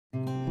My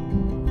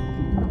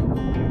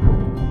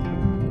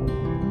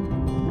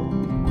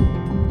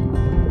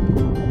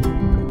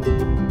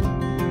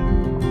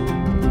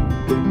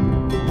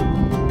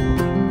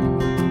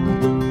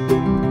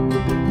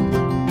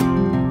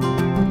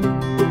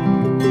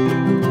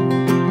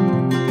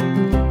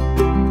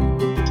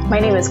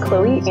name is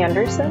Chloe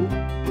Anderson.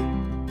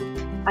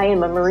 I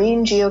am a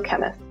marine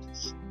geochemist.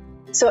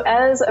 So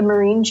as a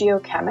marine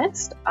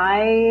geochemist,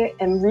 I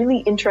am really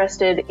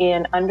interested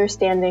in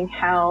understanding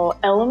how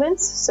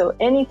elements, so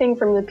anything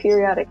from the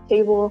periodic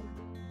table,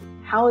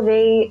 how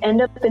they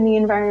end up in the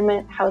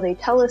environment, how they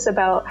tell us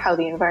about how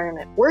the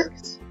environment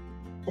works,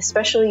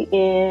 especially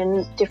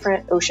in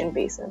different ocean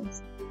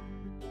basins.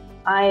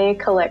 I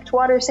collect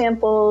water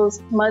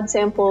samples, mud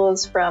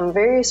samples from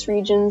various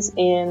regions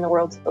in the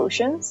world's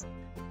oceans,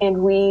 and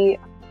we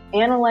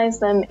analyze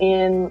them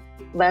in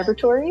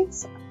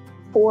laboratories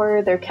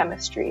for their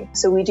chemistry.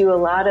 So we do a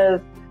lot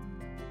of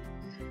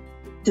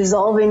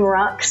dissolving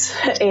rocks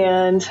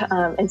and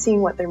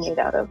seeing what they're made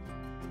out of.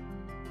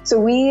 So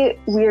we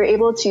are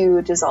able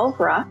to dissolve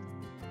rock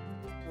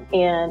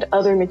and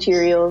other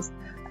materials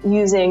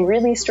using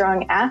really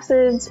strong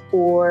acids,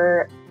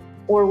 or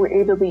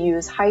we're able to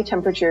use high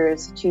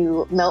temperatures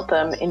to melt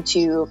them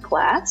into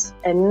glass.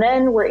 And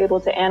then we're able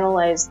to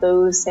analyze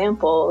those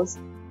samples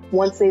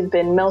once they've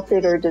been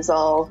melted or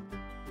dissolved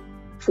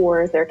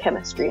for their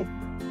chemistry.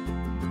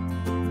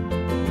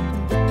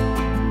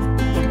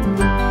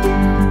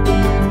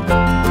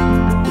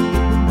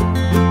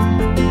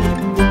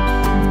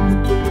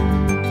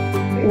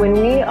 When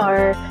we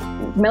are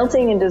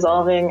melting and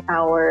dissolving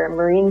our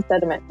marine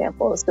sediment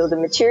samples, so the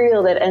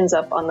material that ends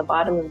up on the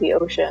bottom of the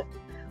ocean,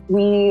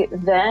 we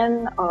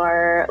then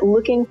are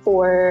looking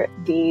for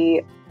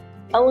the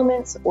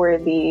elements or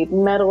the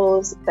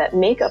metals that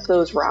make up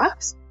those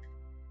rocks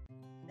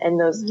and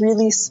those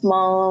really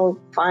small,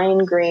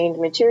 fine-grained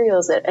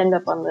materials that end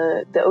up on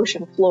the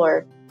ocean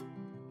floor.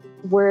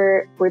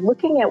 We're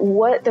looking at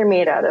what they're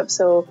made out of.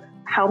 So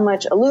how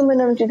much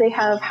aluminum do they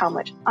have? How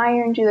much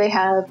iron do they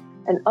have?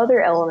 And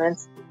other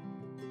elements.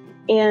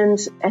 And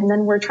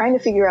then we're trying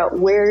to figure out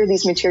where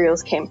these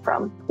materials came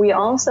from. We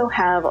also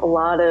have a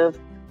lot of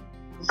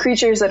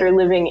creatures that are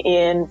living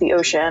in the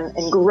ocean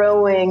and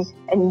growing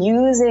and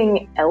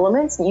using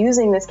elements,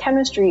 using this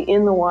chemistry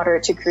in the water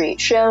to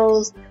create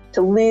shells,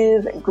 to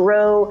live and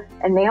grow,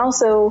 and they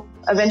also,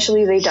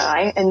 eventually they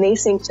die and they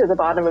sink to the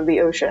bottom of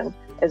the ocean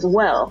as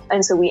well.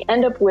 And so we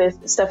end up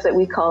with stuff that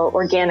we call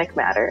organic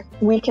matter.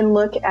 We can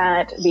look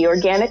at the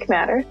organic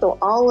matter, so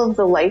all of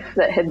the life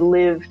that had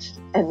lived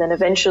and then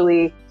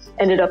eventually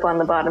ended up on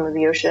the bottom of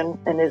the ocean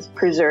and is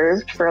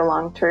preserved for a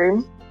long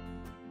term.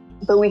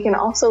 But we can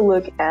also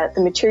look at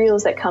the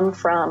materials that come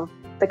from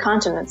the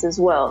continents as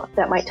well.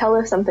 That might tell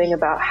us something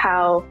about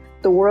how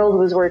the world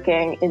was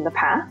working in the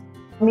past,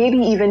 maybe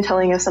even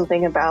telling us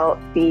something about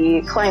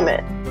the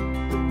climate.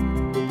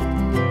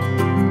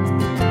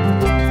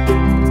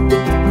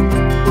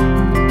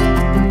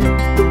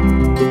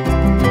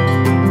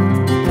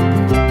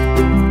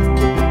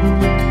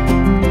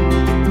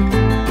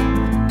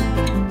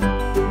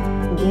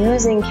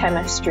 Using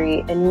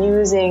chemistry and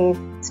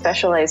using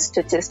specialized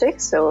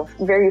statistics, so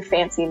very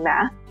fancy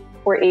math,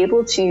 we're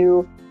able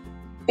to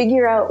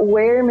figure out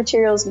where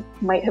materials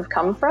might have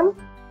come from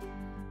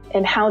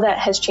and how that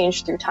has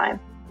changed through time.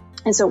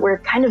 And so we're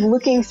kind of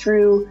looking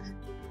through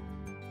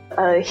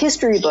a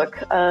history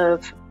book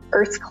of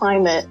Earth's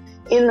climate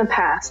in the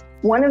past.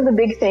 One of the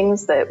big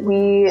things that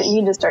we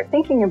need to start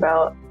thinking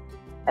about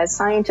as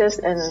scientists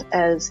and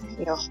as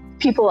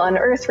people on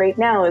Earth right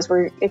now, as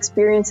we're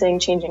experiencing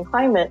changing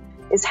climate,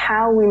 is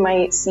how we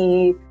might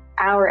see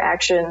our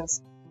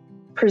actions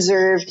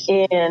preserved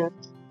in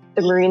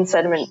the marine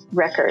sediment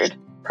record.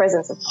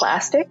 Presence of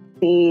plastic,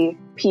 the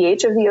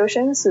pH of the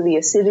oceans, so the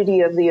acidity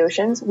of the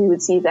oceans, we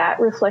would see that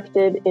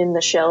reflected in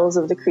the shells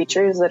of the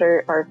creatures that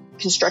are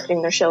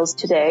constructing their shells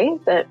today,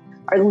 that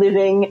are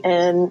living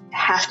and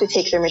have to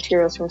take their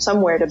materials from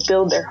somewhere to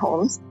build their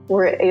homes.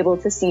 We're able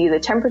to see the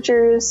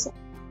temperatures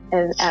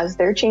as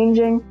they're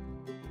changing.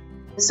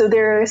 So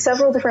there are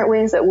several different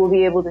ways that we'll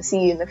be able to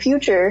see in the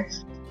future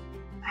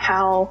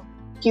how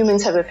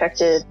humans have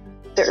affected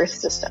the Earth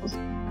system.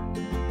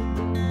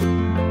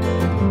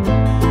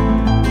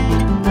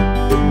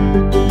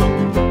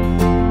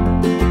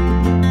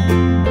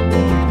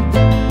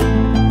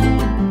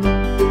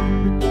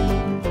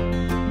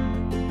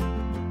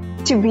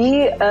 To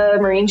be a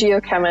marine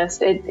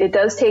geochemist, it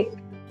does take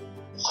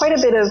quite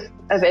a bit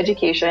of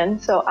education.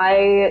 So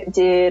I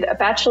did a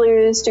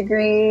bachelor's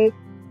degree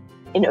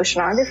in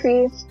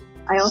oceanography.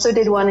 I also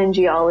did one in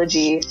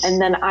geology, and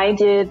then I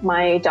did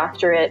my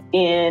doctorate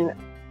in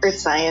earth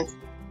science.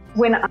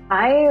 When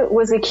I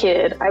was a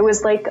kid, I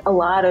was like a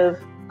lot of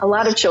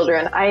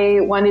children.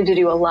 I wanted to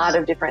do a lot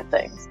of different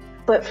things.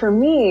 But for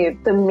me,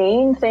 the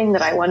main thing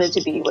that I wanted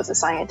to be was a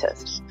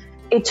scientist.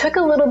 It took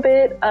a little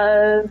bit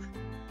of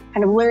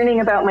kind of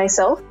learning about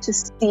myself to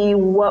see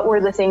what were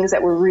the things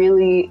that were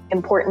really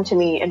important to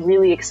me and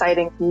really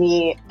exciting to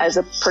me as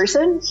a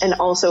person and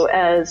also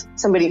as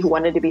somebody who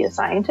wanted to be a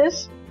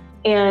scientist.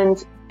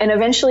 And And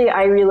eventually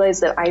I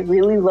realized that I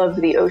really loved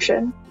the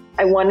ocean.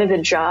 I wanted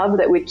a job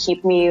that would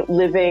keep me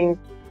living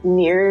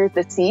near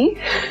the sea.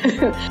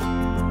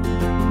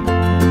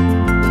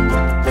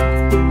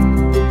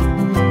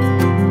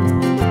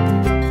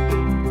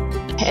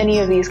 Any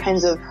of these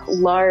kinds of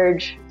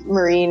large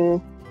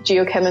marine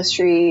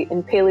geochemistry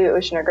and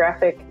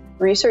paleoceanographic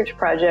research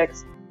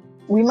projects,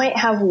 we might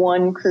have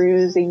one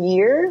cruise a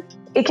year.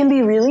 It can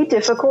be really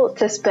difficult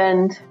to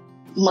spend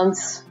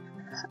months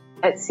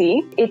at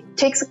sea. It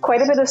takes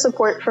quite a bit of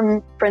support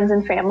from friends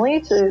and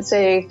family to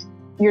say,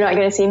 you're not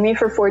going to see me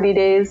for 40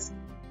 days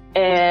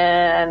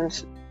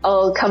and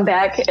I'll come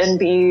back and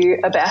be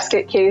a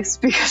basket case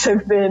because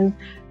I've been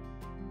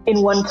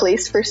in one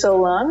place for so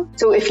long.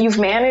 So if you've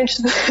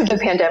managed the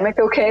pandemic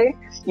okay,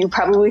 you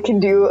probably can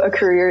do a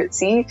career at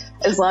sea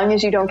as long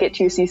as you don't get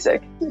too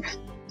seasick.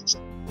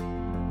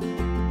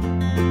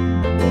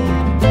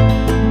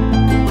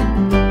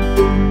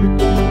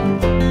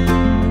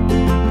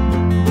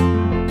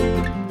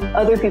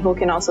 Other people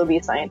can also be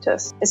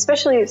scientists,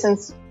 especially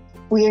since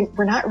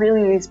we're not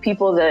really these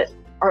people that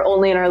are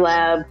only in our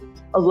lab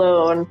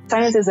alone.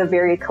 Science is a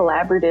very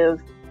collaborative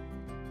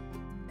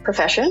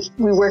profession.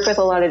 We work with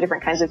a lot of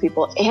different kinds of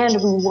people, and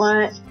we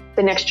want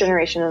the next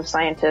generation of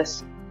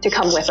scientists to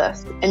come with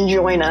us and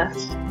join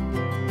us.